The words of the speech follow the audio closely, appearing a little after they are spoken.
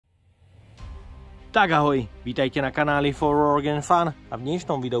Tak ahoj, vítajte na kanáli For Work and Fun a v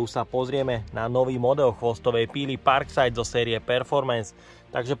dnešnom videu sa pozrieme na nový model chvostovej píly PARKSIDE zo série Performance.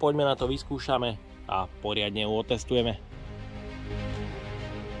 Takže poďme na to, vyskúšame a poriadne ju otestujeme.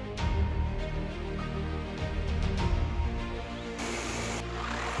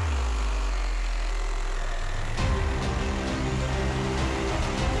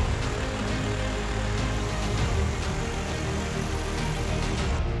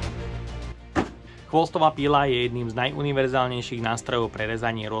 Chvostová píla je jedným z najuniverzálnejších nástrojov pre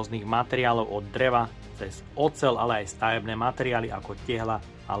rezanie rôznych materiálov od dreva cez oceľ, ale aj stavebné materiály ako tehla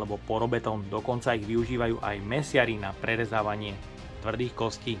alebo porobetón. Dokonca ich využívajú aj mesiari na prerezávanie tvrdých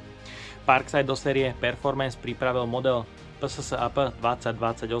kostí. PARKSIDE do série Performance pripravil model PSSAP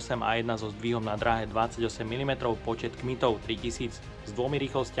 2028 A1 so zdvihom na dráhe 28 mm, počet kmitov 3000 s dvomi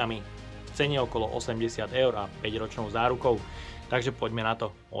rýchlosťami, v cene okolo 80 € a 5-ročnou zárukou. Takže poďme na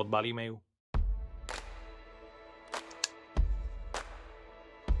to, odbalíme ju.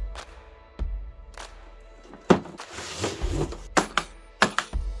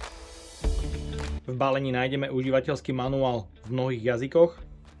 V balení nájdeme užívateľský manuál v mnohých jazykoch,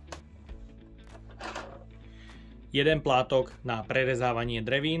 jeden plátok na prerezávanie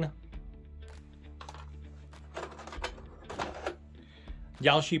drevín,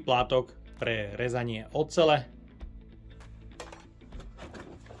 ďalší plátok pre rezanie ocele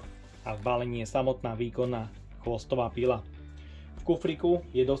a v balení je samotná výkonná chvostová píla. V kufríku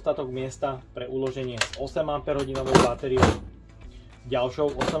je dostatok miesta pre uloženie s 8 Ah batériou,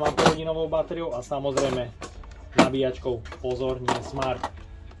 ďalšou 8 Ah batériou a samozrejme nabíjačkou Pozor, Dnes, Smart.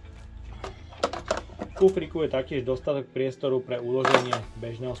 V kufríku je taktiež dostatok priestoru pre uloženie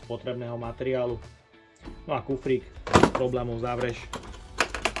bežného spotrebného materiálu. No a kufrík bez problémov zavrieš.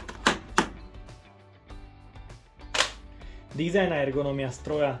 Dizajn a ergonomia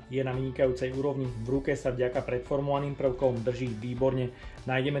stroja je na vynikajúcej úrovni, v ruke sa vďaka predformovaným prvkom drží výborne.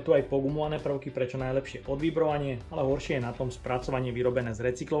 Nájdeme tu aj pogumované prvky, prečo najlepšie odvibrovanie, ale horšie je na tom spracovanie vyrobené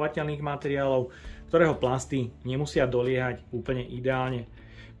z recyklovateľných materiálov, ktorého plasty nemusia doliehať úplne ideálne.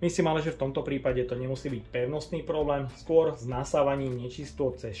 Myslím ale, že v tomto prípade to nemusí byť pevnostný problém, skôr s nasávaním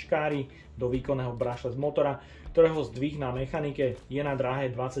nečistôt cez škáry do výkonného brašle z motora, ktorého zdvih na mechanike je na dráhe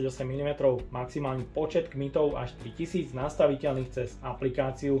 28 mm, maximálny počet kmitov až 3000 nastaviteľných cez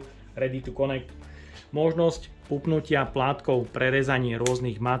aplikáciu Ready to Connect. Možnosť upnutia plátkov pre rezanie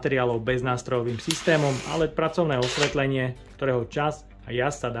rôznych materiálov beznástrojovým systémom, ale pracovné osvetlenie, ktorého čas a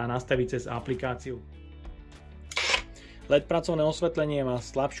jas sa dá nastaviť cez aplikáciu. LED pracovné osvetlenie má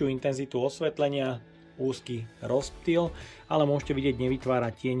slabšiu intenzitu osvetlenia, úzky rozptyl, ale môžete vidieť,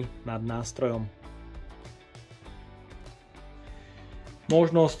 nevytvára tieň nad nástrojom.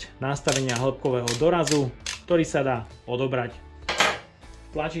 Možnosť nastavenia hĺbkového dorazu, ktorý sa dá odobrať.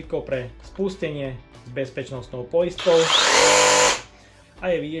 Tlačítko pre spustenie s bezpečnostnou poistkou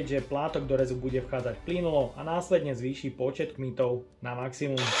a je vidieť, že plátok do rezu bude vchádzať plynulo a následne zvýši počet kmitov na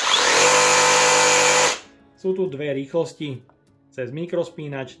maximum. Sú tu dve rýchlosti, cez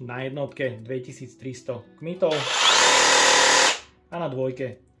mikrospínač na jednotke 2300 kmitov a na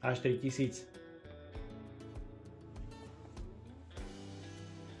dvojke až 3000.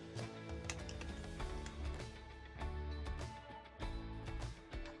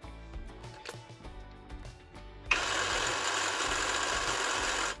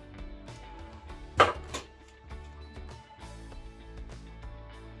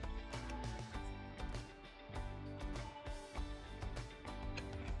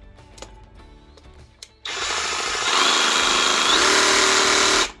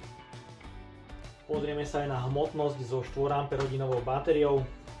 Pozrieme sa aj na hmotnosť so 4 Ah batériou,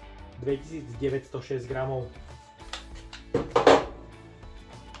 2906 gramov.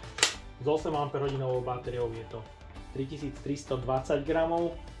 S 8 Ah batériou je to 3320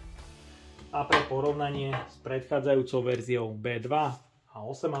 gramov a pre porovnanie s predchádzajúcou verziou B2 a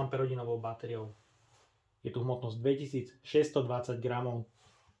 8 Ah batériou je tu hmotnosť 2620 gramov.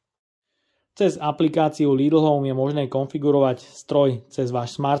 Cez aplikáciu Lidl Home je možné konfigurovať stroj cez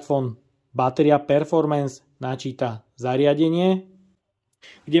váš smartfón. Batéria Performance načíta zariadenie,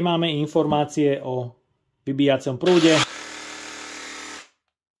 kde máme informácie o vybíjacom prúde,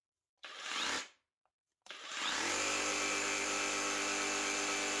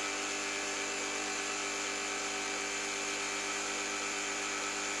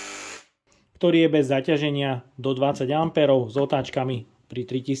 ktorý je bez zaťaženia do 20 A s otáčkami pri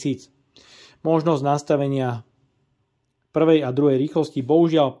 3000. Možnosť nastavenia prvej a druhej rýchlosti,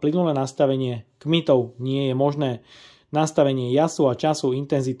 bohužiaľ plynulé nastavenie kmitov nie je možné. Nastavenie jasu a času,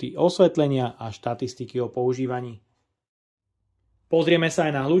 intenzity osvetlenia a štatistiky o používaní. Pozrieme sa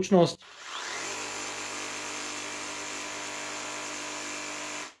aj na hlučnosť.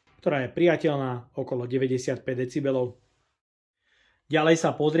 ktorá je priateľná okolo 95 decibelov. Ďalej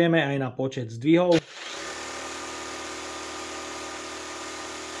sa pozrieme aj na počet zdvihov.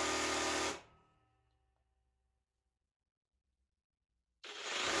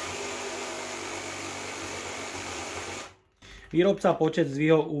 Výrobca počet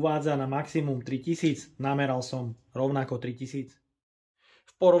zdvihov uvádza na maximum 3000, nameral som rovnako 3000.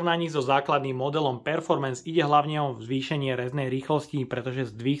 V porovnaní so základným modelom Performance ide hlavne o zvýšenie reznej rýchlosti,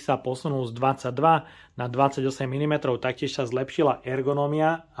 pretože zdvih sa posunul z 22 na 28 mm, taktiež sa zlepšila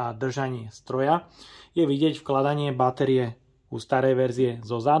ergonómia a držanie stroja. Je vidieť vkladanie batérie u starej verzie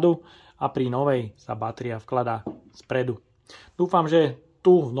zo zadu a pri novej sa batéria vkladá spredu. Dúfam, že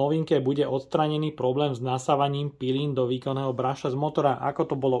tu v novinke bude odstranený problém s nasávaním pilín do výkonného brašla z motora,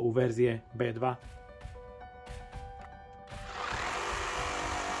 ako to bolo u verzie B2.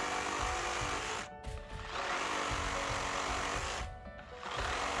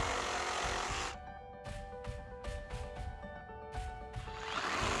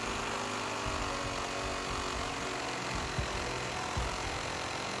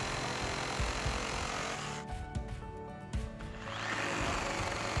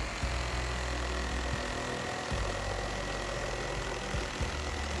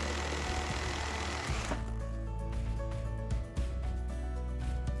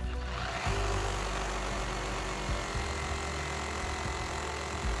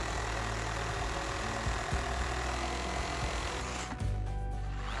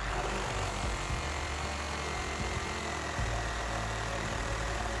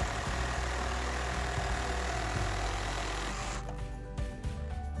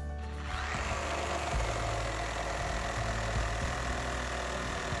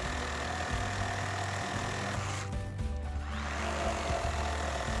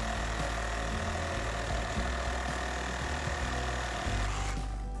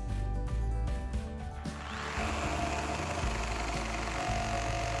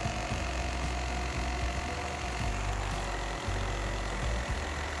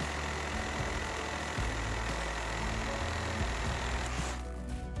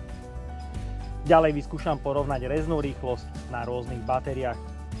 Ďalej vyskúšam porovnať reznú rýchlosť na rôznych batériách.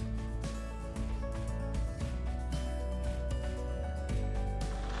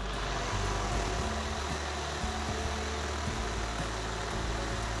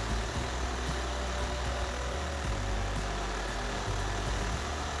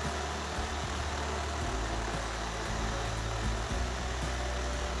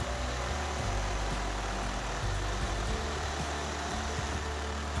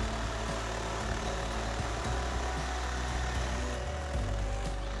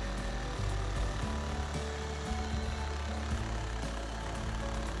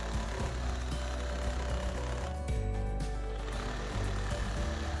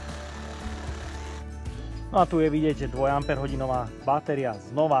 No a tu je vidieť, že 2 Ah batéria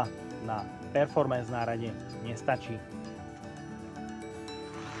znova na performance nárade nestačí.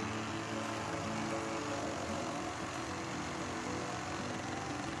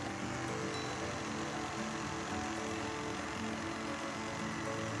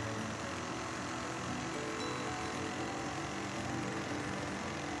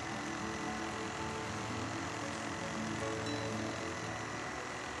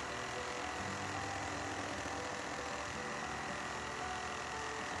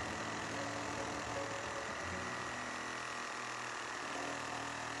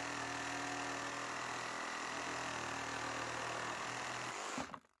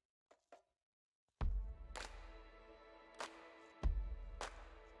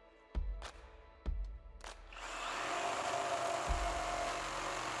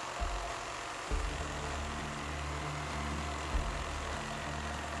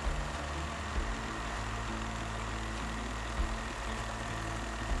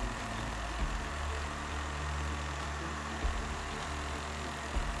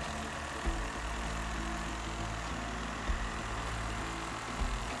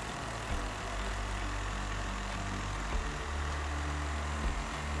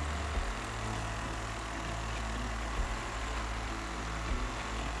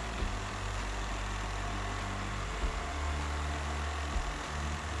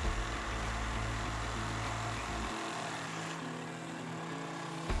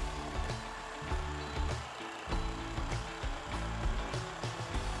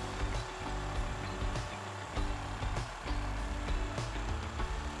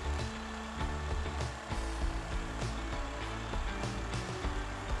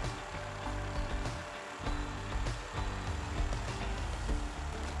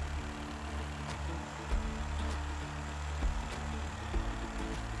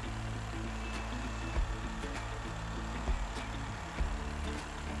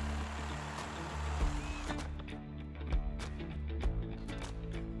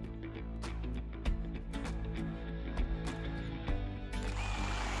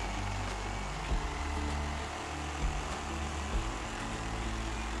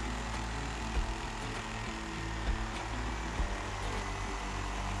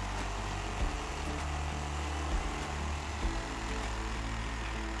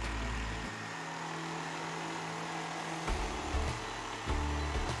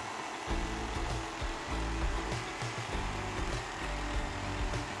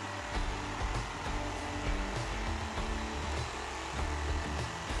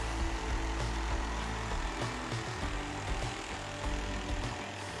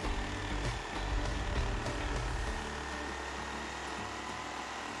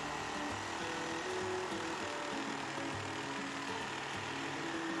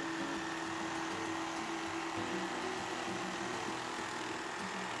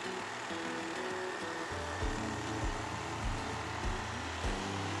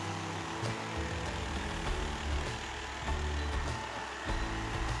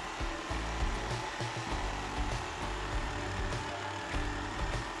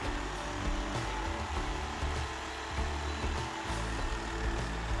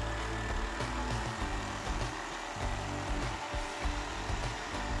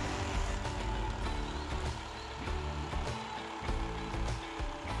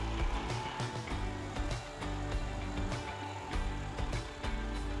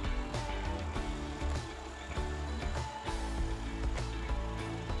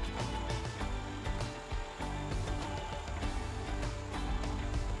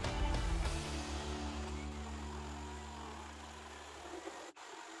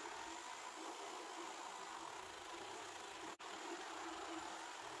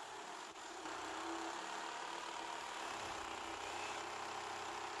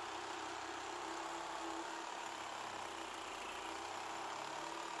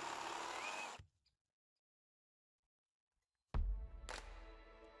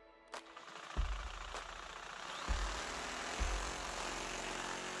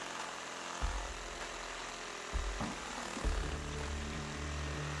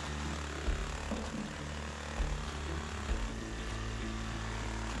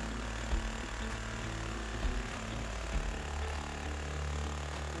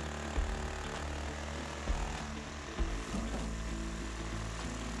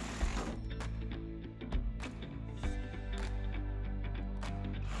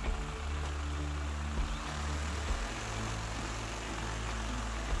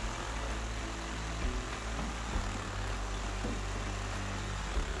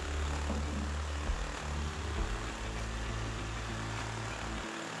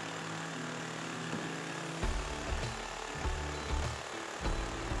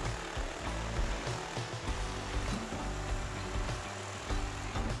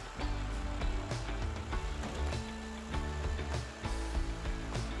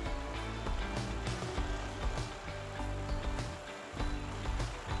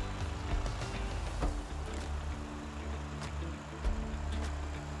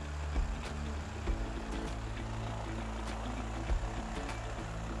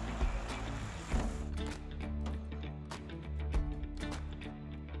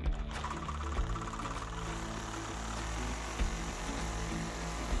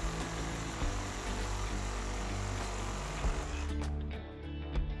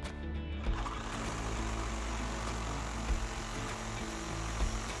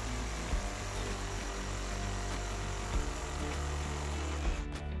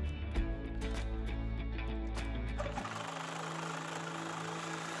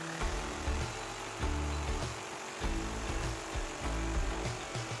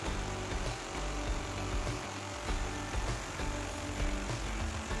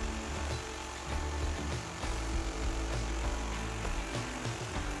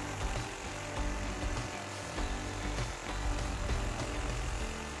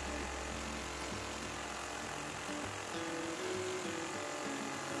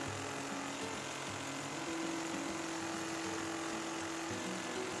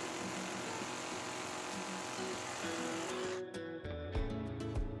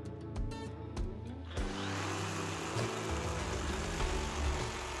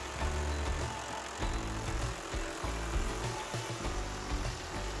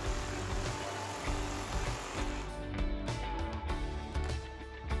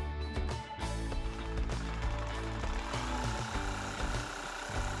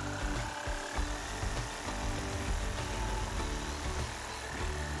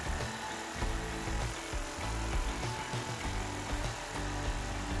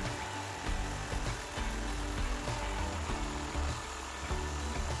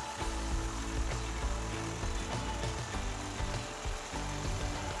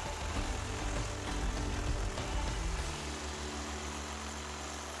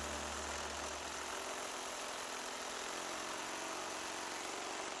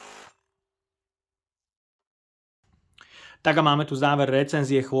 Tak a máme tu záver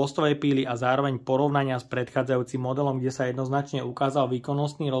recenzie chvostovej píly a zároveň porovnania s predchádzajúcim modelom, kde sa jednoznačne ukázal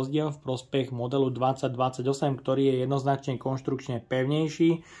výkonnostný rozdiel v prospech modelu 2028, ktorý je jednoznačne konštrukčne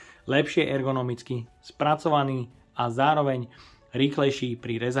pevnejší, lepšie ergonomicky spracovaný a zároveň rýchlejší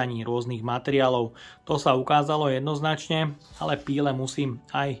pri rezaní rôznych materiálov. To sa ukázalo jednoznačne, ale píle musím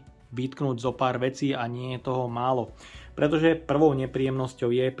aj vytknúť zo pár vecí a nie je toho málo. Pretože prvou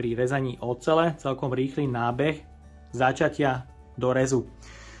nepríjemnosťou je pri rezaní ocele celkom rýchly nábeh začatia do rezu.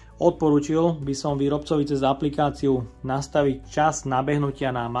 Odporúčil by som výrobcovi cez aplikáciu nastaviť čas nabehnutia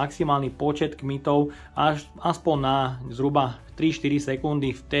na maximálny počet kmitov až aspoň na zhruba 3-4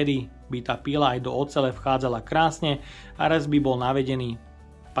 sekundy, vtedy by tá píla aj do ocele vchádzala krásne a rez by bol navedený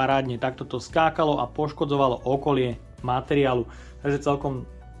parádne. Takto to skákalo a poškodzovalo okolie materiálu. Takže celkom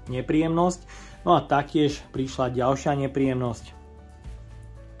nepríjemnosť. No a taktiež prišla ďalšia nepríjemnosť.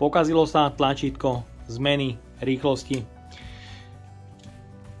 Pokazilo sa tlačítko zmeny rýchlosti.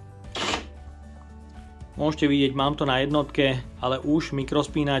 Môžete vidieť, mám to na jednotke, ale už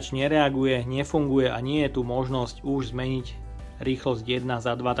mikrospínač nereaguje, nefunguje a nie je tu možnosť už zmeniť rýchlosť 1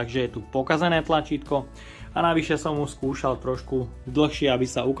 za 2, takže je tu pokazané tlačítko a navyše som mu skúšal trošku dlhšie, aby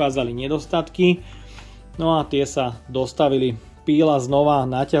sa ukázali nedostatky. No a tie sa dostavili. Píla znova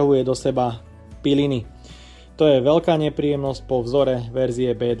naťahuje do seba piliny. To je veľká nepríjemnosť po vzore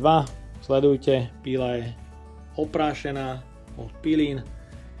verzie B2. Sledujte, píla je oprášená od pilín.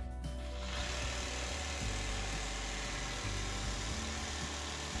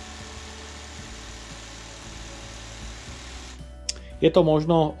 Je to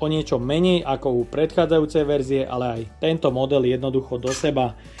možno o niečo menej ako u predchádzajúcej verzie, ale aj tento model jednoducho do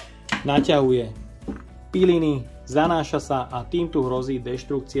seba naťahuje piliny, zanáša sa a tým tu hrozí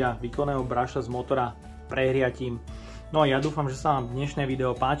deštrukcia výkonného brašla z motora prehriatím. No a ja dúfam, že sa vám dnešné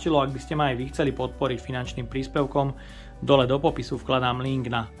video páčilo. Ak by ste ma aj vy chceli podporiť finančným príspevkom, dole do popisu vkladám link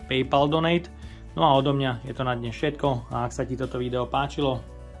na PayPal Donate. No a odo mňa je to na dnes všetko a ak sa ti toto video páčilo,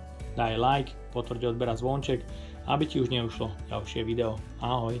 daj like, potvrď odber a zvonček, aby ti už neušlo ďalšie video.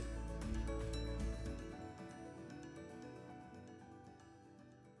 Ahoj.